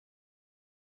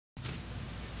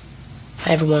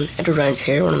Hi everyone, Edward Ryan's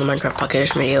here, one of the Minecraft Pocket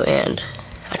Edition video, and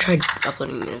I tried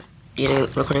uploading a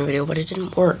recording video, but it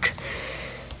didn't work.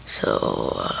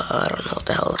 So, I don't know what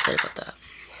the hell to say about that.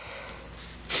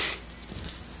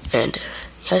 And,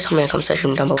 you guys tell me in the comment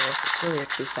section down below if it's really a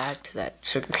true fact that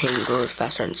sugarcane grows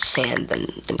faster in sand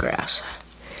than grass.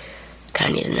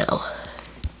 Kinda need to know.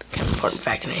 Kind of important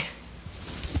fact to me.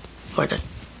 What the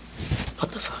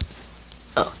fuck?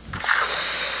 Oh.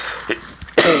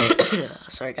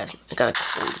 Sorry guys, I got a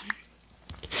cold.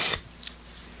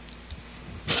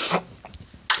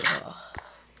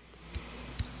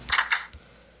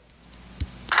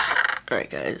 Alright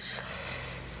guys.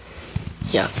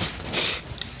 Yeah.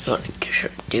 What I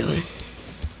should do.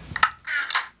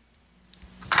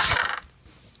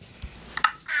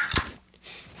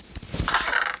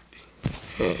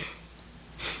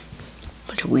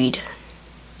 Bunch of weed.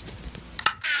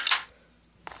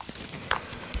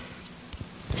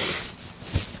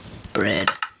 Bread.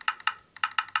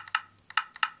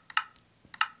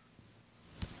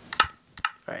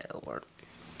 Alright, that'll work.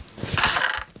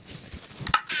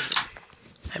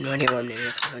 I have no idea what I'm naming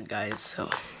this episode, guys, so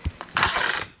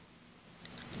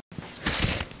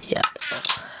yeah,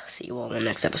 I'll see you all in the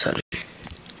next episode.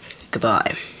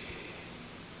 Goodbye.